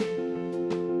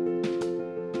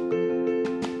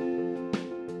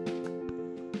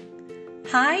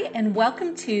Hi, and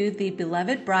welcome to the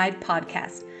Beloved Bride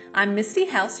podcast. I'm Misty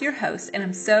House, your host, and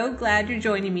I'm so glad you're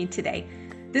joining me today.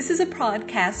 This is a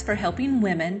podcast for helping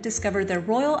women discover their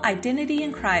royal identity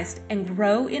in Christ and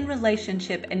grow in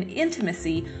relationship and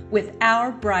intimacy with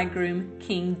our bridegroom,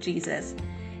 King Jesus.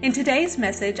 In today's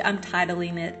message, I'm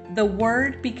titling it, The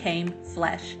Word Became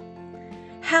Flesh.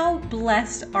 How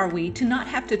blessed are we to not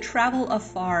have to travel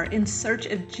afar in search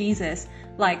of Jesus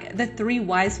like the three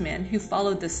wise men who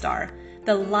followed the star,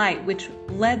 the light which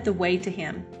led the way to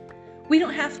him. We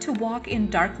don't have to walk in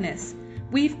darkness.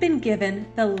 We've been given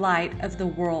the light of the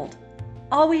world.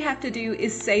 All we have to do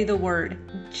is say the word,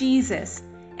 Jesus,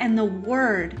 and the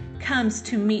word comes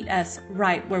to meet us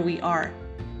right where we are.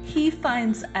 He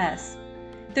finds us.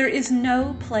 There is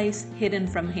no place hidden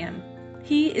from him.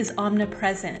 He is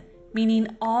omnipresent, meaning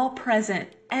all present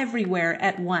everywhere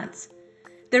at once.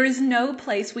 There is no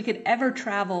place we could ever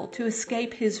travel to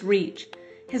escape his reach.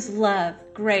 His love,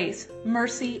 grace,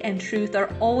 mercy, and truth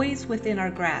are always within our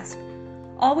grasp.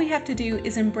 All we have to do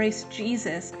is embrace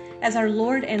Jesus as our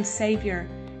Lord and Savior,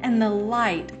 and the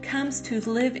light comes to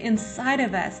live inside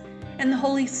of us, and the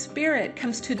Holy Spirit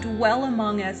comes to dwell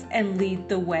among us and lead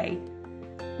the way.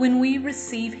 When we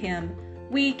receive him,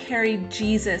 we carry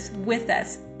Jesus with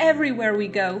us everywhere we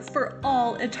go for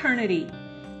all eternity.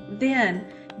 Then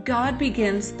God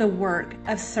begins the work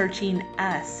of searching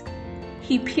us.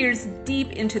 He peers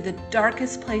deep into the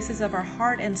darkest places of our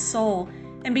heart and soul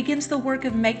and begins the work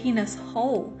of making us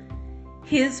whole.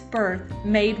 His birth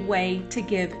made way to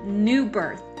give new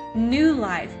birth, new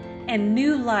life, and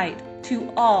new light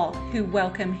to all who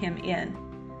welcome him in.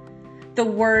 The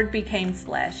Word became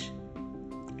flesh.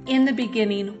 In the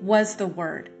beginning was the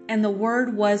Word, and the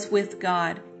Word was with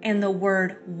God, and the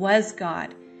Word was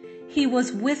God. He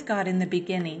was with God in the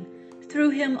beginning.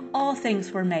 Through him all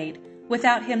things were made.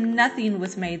 Without him nothing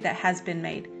was made that has been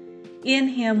made. In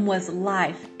him was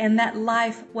life, and that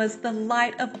life was the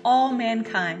light of all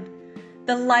mankind.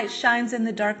 The light shines in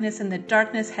the darkness, and the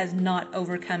darkness has not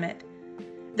overcome it.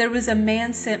 There was a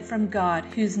man sent from God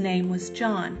whose name was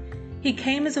John. He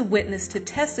came as a witness to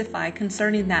testify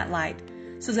concerning that light,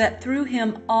 so that through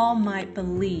him all might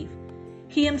believe.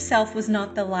 He himself was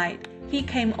not the light. He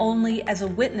came only as a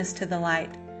witness to the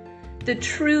light. The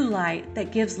true light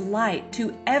that gives light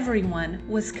to everyone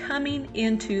was coming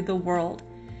into the world.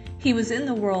 He was in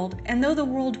the world, and though the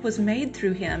world was made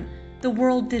through him, the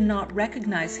world did not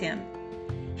recognize him.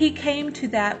 He came to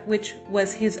that which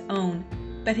was his own,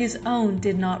 but his own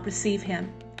did not receive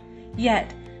him.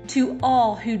 Yet to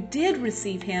all who did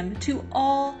receive him, to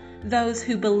all those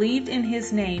who believed in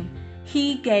his name,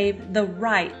 he gave the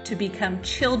right to become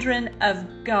children of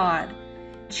God.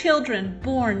 Children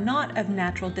born not of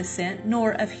natural descent,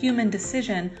 nor of human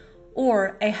decision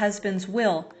or a husband's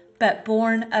will, but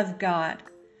born of God.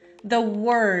 The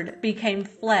Word became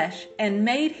flesh and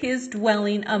made his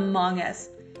dwelling among us.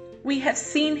 We have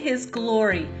seen his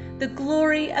glory, the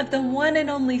glory of the one and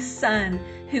only Son,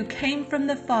 who came from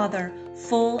the Father,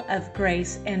 full of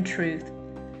grace and truth.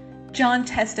 John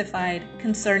testified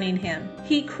concerning him.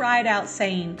 He cried out,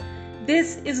 saying,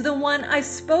 "This is the one I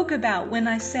spoke about when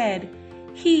I said,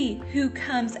 'He who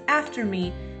comes after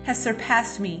me has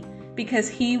surpassed me, because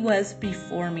he was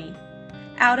before me.'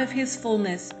 Out of his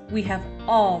fullness we have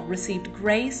all received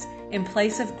grace in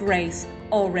place of grace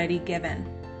already given.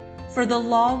 For the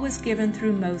law was given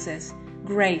through Moses,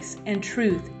 grace and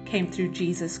truth came through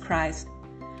Jesus Christ.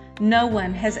 No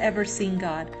one has ever seen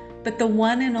God, but the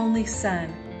one and only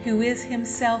Son, who is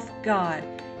himself God,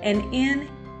 and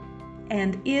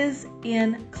is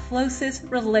in closest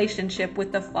relationship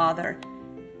with the Father,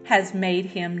 has made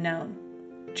him known."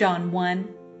 John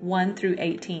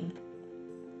 1:1-18.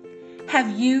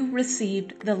 Have you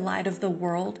received the light of the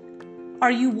world?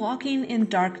 Are you walking in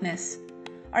darkness?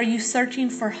 Are you searching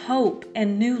for hope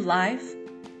and new life?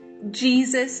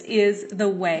 Jesus is the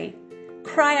way.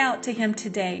 Cry out to him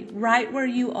today, right where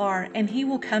you are, and he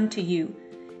will come to you.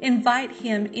 Invite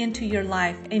him into your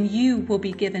life, and you will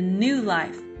be given new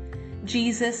life.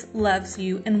 Jesus loves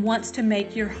you and wants to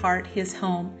make your heart his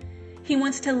home. He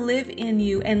wants to live in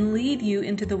you and lead you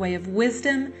into the way of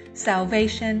wisdom,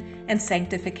 salvation, and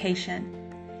sanctification.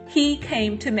 He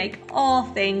came to make all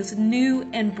things new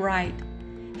and bright.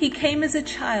 He came as a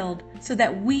child so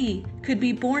that we could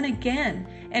be born again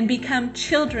and become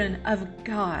children of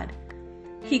God.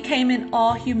 He came in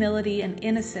all humility and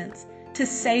innocence to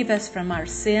save us from our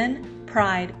sin,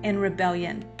 pride, and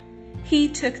rebellion. He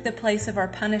took the place of our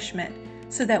punishment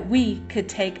so that we could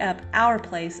take up our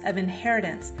place of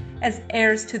inheritance as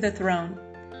heirs to the throne.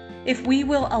 If we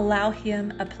will allow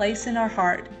him a place in our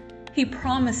heart, he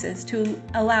promises to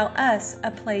allow us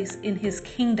a place in his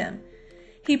kingdom.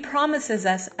 He promises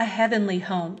us a heavenly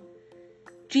home.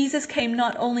 Jesus came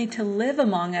not only to live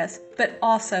among us, but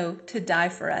also to die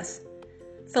for us.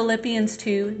 Philippians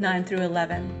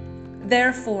 2:9-11.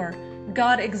 Therefore,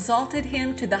 God exalted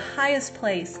him to the highest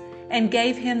place and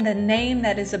gave him the name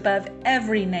that is above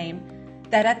every name,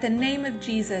 that at the name of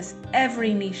Jesus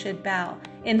every knee should bow,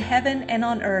 in heaven and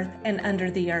on earth and under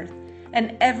the earth,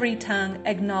 and every tongue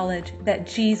acknowledge that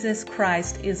Jesus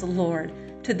Christ is Lord,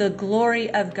 to the glory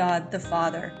of God the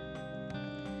Father.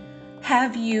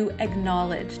 Have you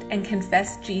acknowledged and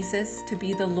confessed Jesus to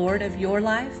be the Lord of your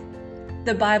life?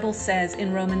 The Bible says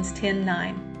in Romans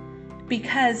 10:9,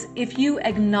 because if you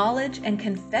acknowledge and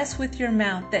confess with your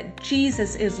mouth that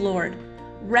Jesus is Lord,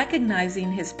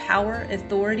 recognizing his power,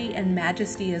 authority, and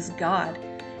majesty as God,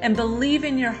 and believe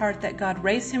in your heart that God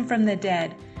raised him from the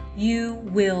dead, you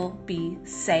will be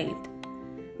saved.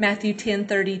 Matthew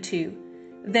 10:32.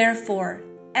 Therefore,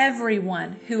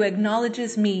 everyone who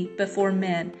acknowledges me before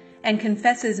men and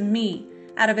confesses me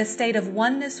out of a state of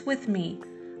oneness with me,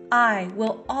 I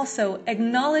will also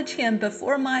acknowledge him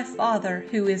before my Father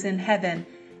who is in heaven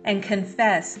and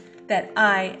confess that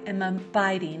I am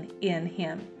abiding in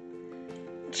him.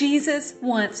 Jesus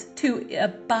wants to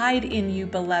abide in you,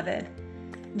 beloved.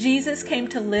 Jesus came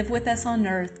to live with us on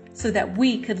earth so that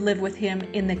we could live with him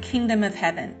in the kingdom of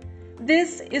heaven.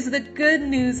 This is the good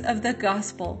news of the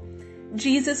gospel.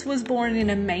 Jesus was born in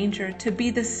a manger to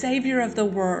be the Savior of the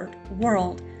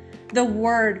world. The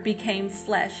Word became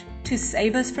flesh to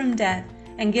save us from death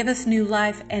and give us new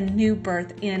life and new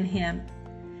birth in him.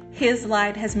 His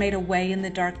light has made a way in the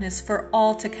darkness for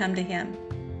all to come to him.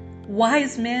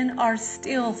 Wise men are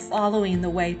still following the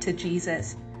way to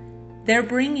Jesus. They're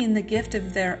bringing the gift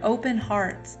of their open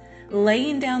hearts,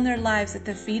 laying down their lives at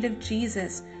the feet of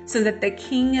Jesus so that the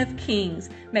King of Kings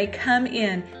may come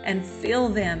in and fill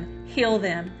them, heal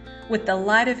them with the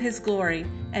light of his glory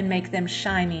and make them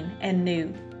shining and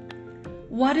new.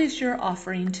 What is your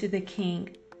offering to the King?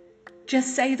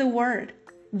 Just say the word,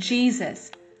 Jesus,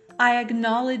 I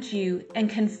acknowledge you and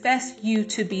confess you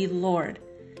to be Lord.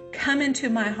 Come into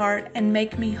my heart and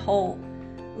make me whole.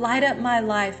 Light up my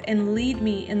life and lead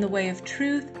me in the way of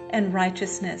truth and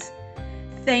righteousness.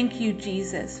 Thank you,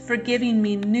 Jesus, for giving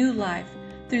me new life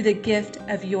through the gift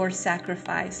of your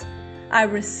sacrifice. I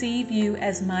receive you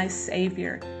as my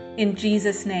Savior. In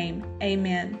Jesus' name,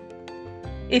 amen.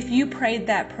 If you prayed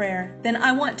that prayer, then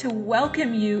I want to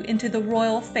welcome you into the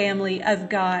royal family of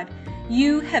God.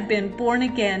 You have been born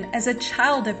again as a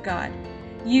child of God.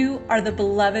 You are the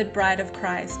beloved bride of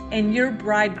Christ, and your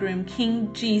bridegroom,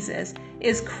 King Jesus,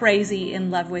 is crazy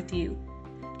in love with you.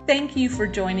 Thank you for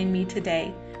joining me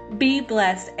today. Be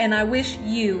blessed, and I wish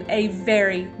you a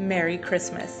very Merry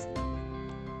Christmas.